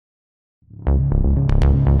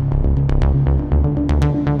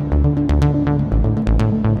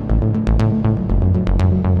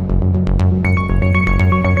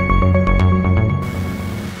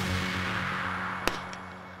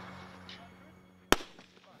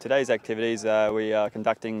Today's activities, we are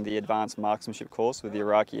conducting the Advanced Marksmanship course with the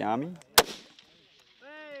Iraqi Army.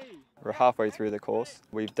 We're halfway through the course.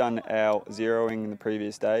 We've done our zeroing the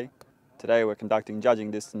previous day. Today we're conducting judging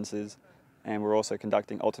distances, and we're also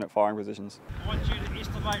conducting alternate firing positions. I want you to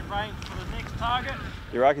estimate range for the next target.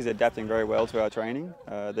 The Iraqis are adapting very well to our training.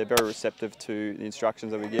 They're very receptive to the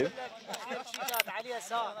instructions that we give.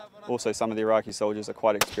 Also, some of the Iraqi soldiers are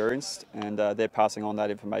quite experienced, and they're passing on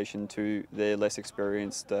that information to their less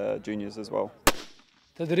experienced juniors as well.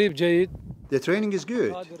 The training is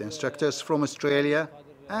good. The instructors from Australia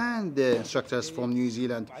and the instructors from New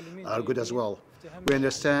Zealand are good as well. We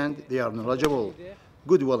understand they are knowledgeable,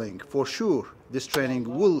 good willing. For sure, this training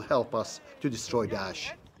will help us to destroy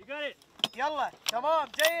Daesh. You got it. يلا تمام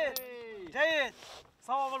جيد جيد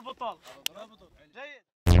صوب البطل.